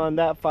putting it on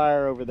that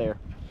fire over there.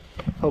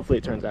 Hopefully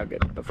it turns out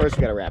good. But first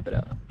we gotta wrap it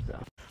up. So.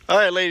 All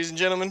right, ladies and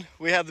gentlemen,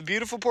 we have the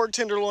beautiful pork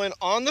tenderloin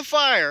on the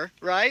fire,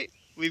 right?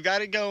 We've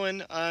got it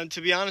going.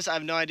 To be honest, I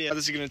have no idea how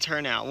this is going to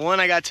turn out. One,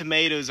 I got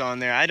tomatoes on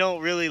there. I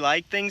don't really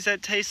like things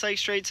that taste like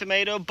straight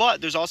tomato, but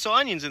there's also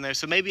onions in there.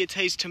 So maybe it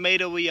tastes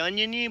tomato-y,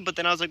 oniony, but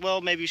then I was like,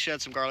 well, maybe you should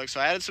add some garlic. So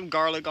I added some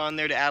garlic on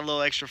there to add a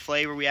little extra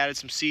flavor. We added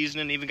some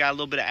seasoning, even got a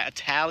little bit of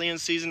Italian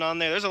seasoning on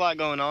there. There's a lot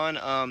going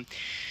on.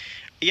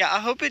 Yeah, I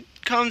hope it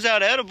comes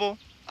out edible.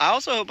 I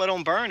also hope I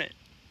don't burn it.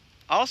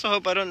 I also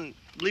hope I don't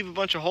leave a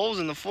bunch of holes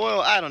in the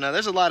foil. I don't know.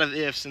 There's a lot of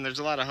ifs and there's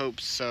a lot of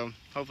hopes, so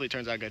hopefully it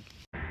turns out good.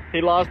 He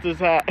lost his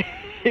hat.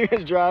 He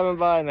was driving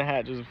by and the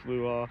hat just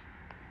flew off.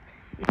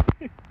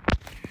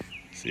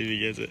 See if he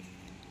gets it.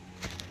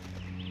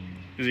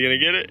 Is he gonna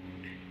get it?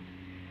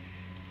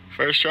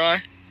 First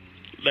try?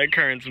 That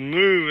current's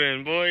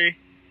moving, boy.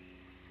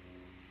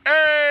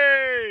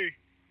 Hey!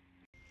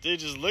 Dude,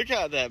 just look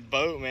at that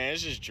boat, man.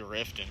 It's just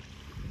drifting.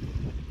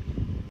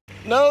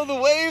 No, the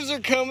waves are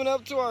coming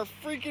up to our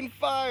freaking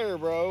fire,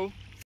 bro.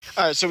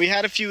 All right, so we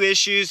had a few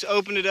issues.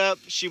 Opened it up.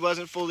 She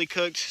wasn't fully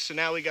cooked, so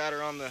now we got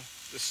her on the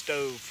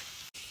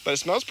stove. But it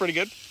smells pretty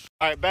good.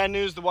 All right, bad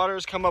news. The water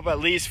has come up at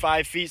least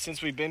 5 feet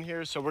since we've been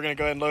here, so we're going to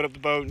go ahead and load up the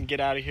boat and get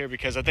out of here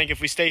because I think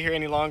if we stay here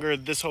any longer,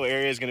 this whole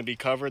area is going to be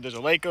covered. There's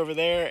a lake over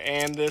there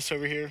and this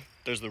over here.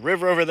 There's the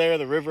river over there,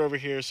 the river over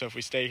here. So if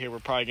we stay here, we're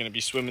probably going to be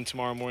swimming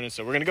tomorrow morning.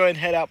 So we're going to go ahead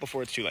and head out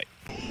before it's too late.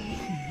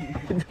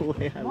 The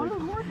way I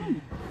look.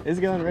 It's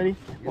going. Ready?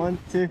 1,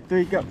 2,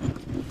 3, go.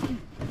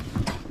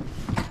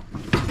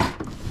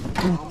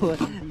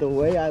 The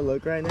way I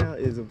look right now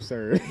is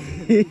absurd.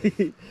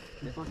 Fucking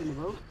the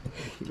boat?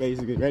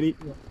 Basically, ready?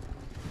 Yeah.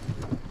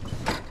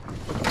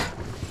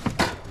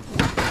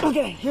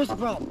 Okay, here's the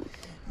problem.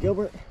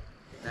 Gilbert,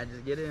 I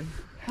just get in.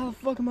 how the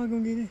fuck am I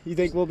gonna get in? You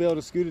think we'll be able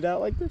to scoot it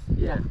out like this?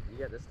 Yeah. You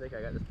got this stick,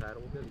 I got this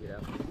paddle. We'll be able to get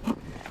out.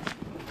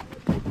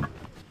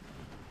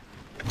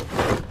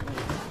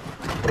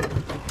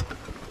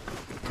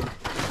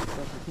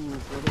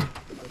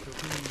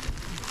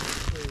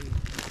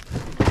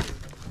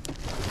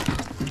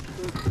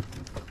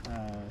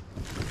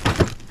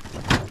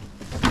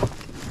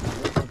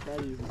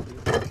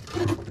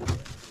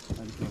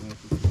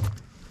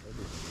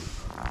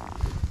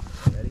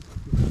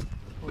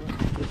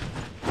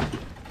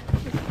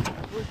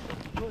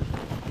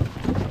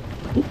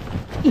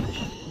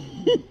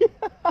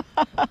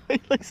 You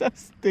look so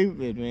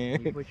stupid,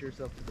 man. You put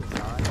yourself to the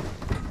side.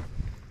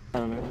 I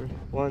don't know.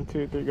 1,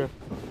 2, 3, go.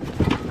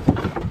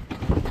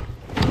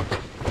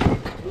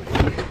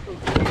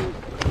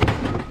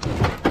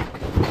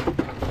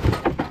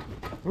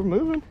 We're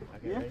moving.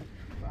 Okay, Yeah. ready?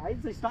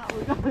 I'd say stop.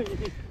 We're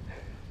going.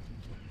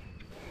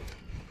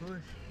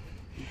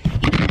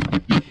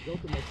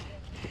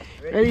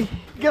 Ready?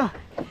 Go.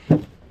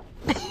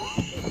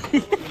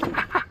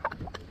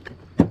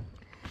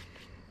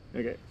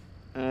 Okay.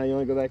 You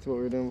want to go back to what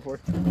we were doing before?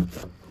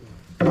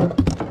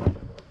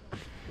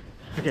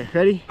 Okay,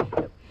 ready?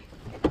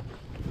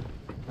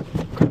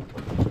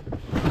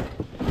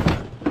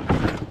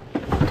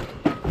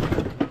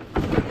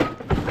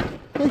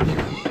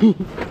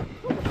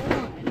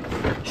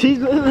 She's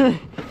moving.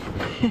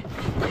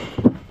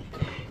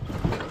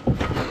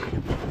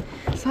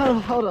 So,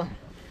 hold on.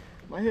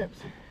 My hips.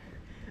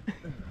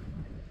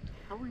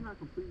 How are we not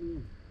completely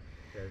in?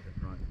 There's the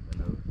front, the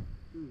nose.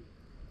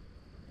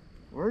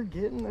 We're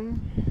getting there.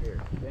 Here,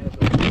 stand up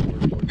right here.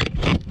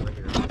 Right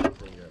here. So you're off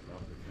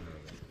the center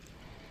of it.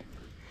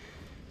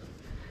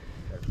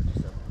 Gotta put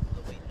yourself a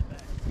little weight in the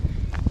back.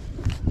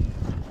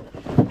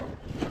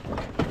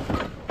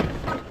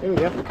 There we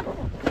go.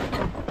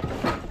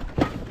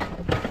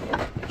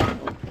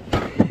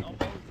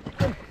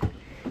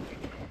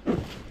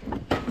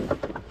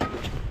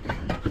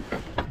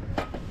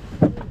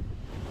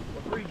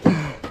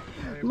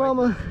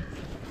 Mama.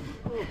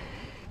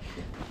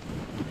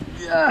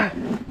 Yeah.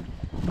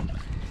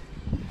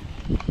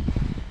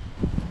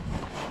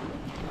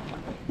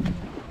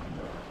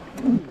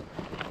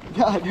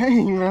 God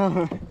dang,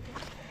 bro.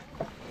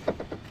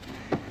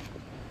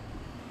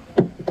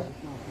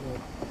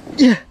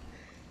 Yeah.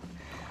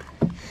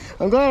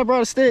 I'm glad I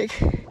brought a stick.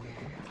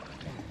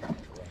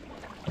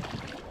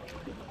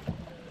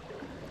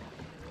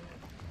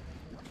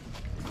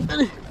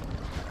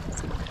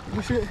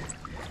 Oh shit.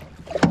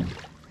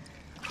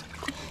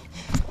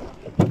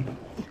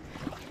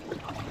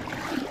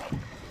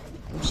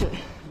 Oh shit.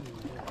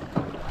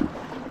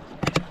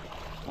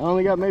 I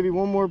only got maybe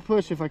one more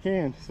push if I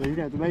can, so you're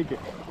gonna have to make it.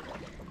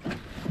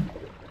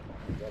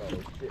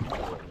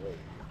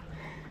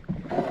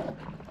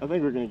 I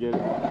think we're gonna get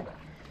it.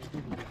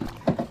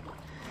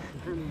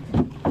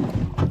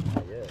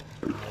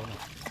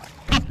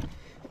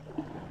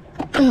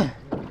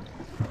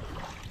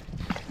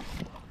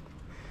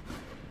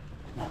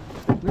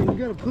 Man, you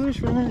gotta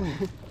push, man.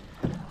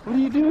 What are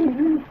you doing,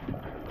 dude?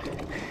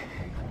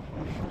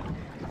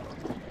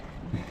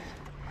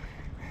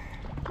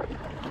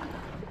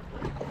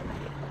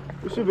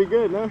 We should be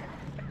good, no?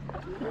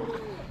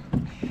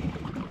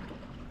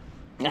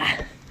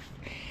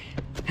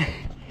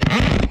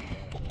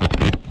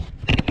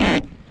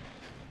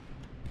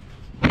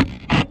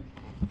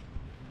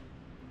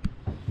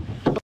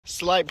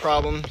 slight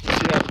problem.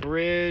 See that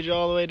bridge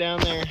all the way down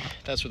there?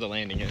 That's where the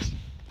landing is.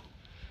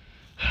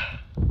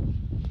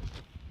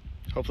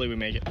 Hopefully we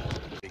make it.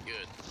 Be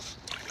good.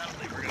 I don't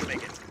think we're gonna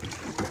make it.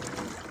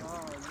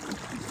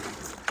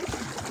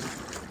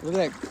 Look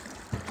at that.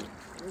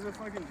 There's a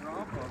fucking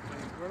drop off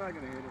thing. We're not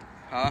gonna hit it.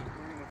 Huh?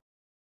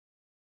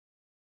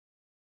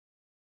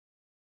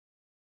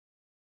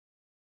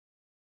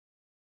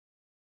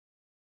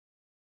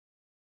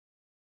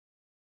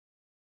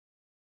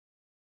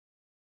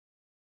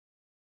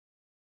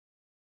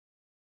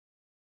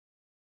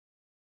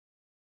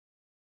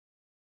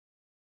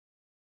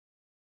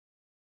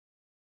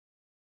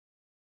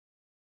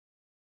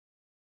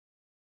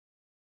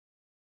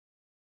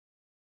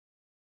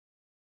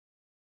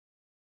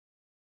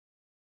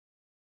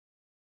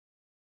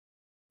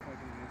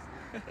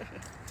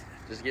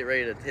 Just get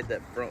ready to hit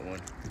that front one.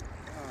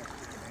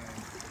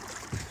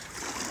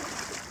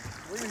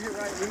 We're gonna hit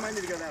right. We might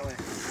need to go that way.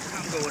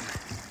 I'm going.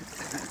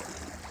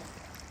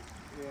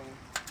 Yeah.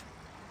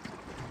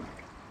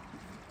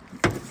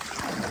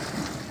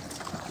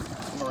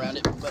 I'm around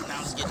it, but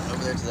now it's getting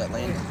over there to that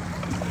landing.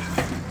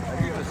 I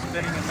keep it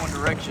spinning in one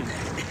direction.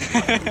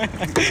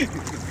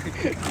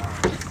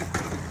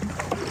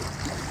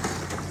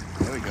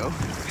 There we go.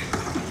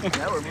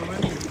 Now we're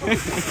moving.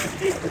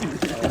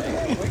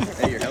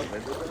 Hey, you're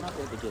helping.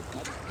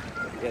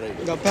 Yeah, there you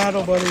go. Got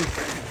paddle, buddy.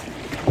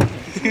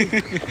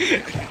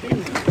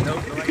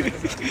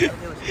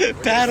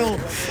 Paddle.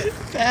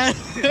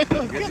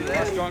 Paddle. Yours is a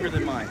lot stronger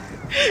than mine.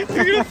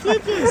 You're gonna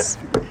flip us.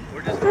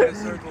 We're just going in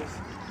circles.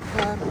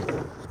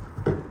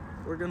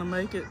 We're gonna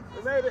make it.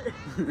 We made it.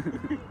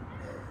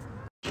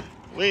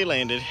 We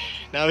landed.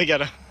 Now we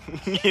gotta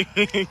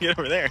get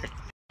over there.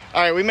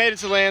 All right, we made it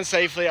to land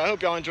safely. I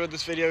hope y'all enjoyed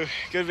this video.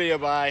 Good video,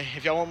 bye.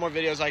 If y'all want more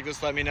videos like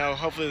this, let me know.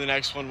 Hopefully the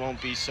next one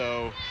won't be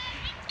so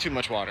too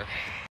much water.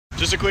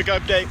 Just a quick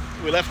update.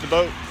 We left the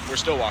boat. We're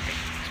still walking.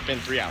 It's been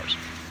 3 hours.